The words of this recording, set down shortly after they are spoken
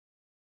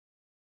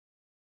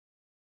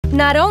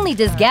Not only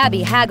does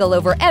Gabby haggle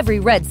over every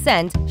red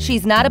cent,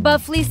 she's not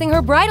above fleecing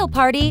her bridal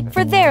party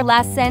for their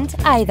last cent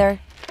either.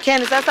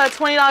 Candace, that's that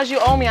 $20 you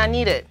owe me. I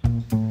need it.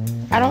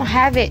 I don't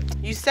have it.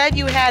 You said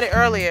you had it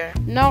earlier.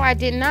 No, I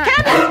did not.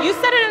 Candace, you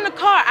said it in the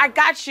car. I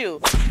got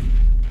you.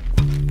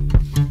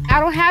 I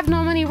don't have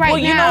no money right now.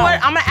 Well, you know what?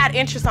 I'm gonna add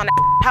interest on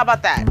that. How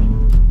about that?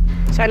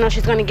 So I know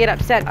she's gonna get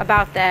upset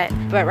about that.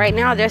 But right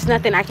now, there's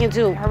nothing I can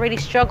do. I already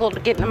struggled to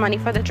get the money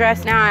for the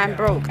dress. Now I'm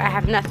broke. I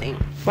have nothing.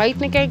 Why you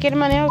think I ain't getting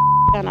my nails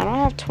done? I don't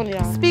have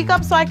 $20. Speak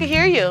up so I can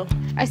hear you.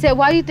 I said,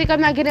 why do you think I'm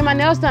not getting my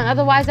nails done?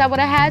 Otherwise, I would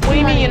have had What do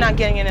you money. mean you're not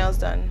getting your nails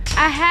done?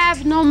 I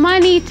have no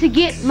money to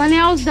get my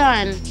nails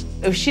done.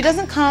 If she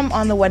doesn't come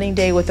on the wedding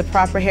day with the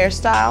proper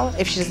hairstyle,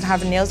 if she doesn't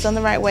have her nails done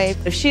the right way,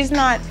 if she's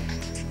not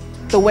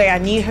the way I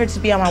need her to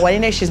be on my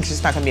wedding day, she's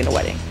just not gonna be in the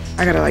wedding.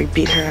 I gotta like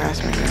beat her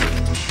ass right now.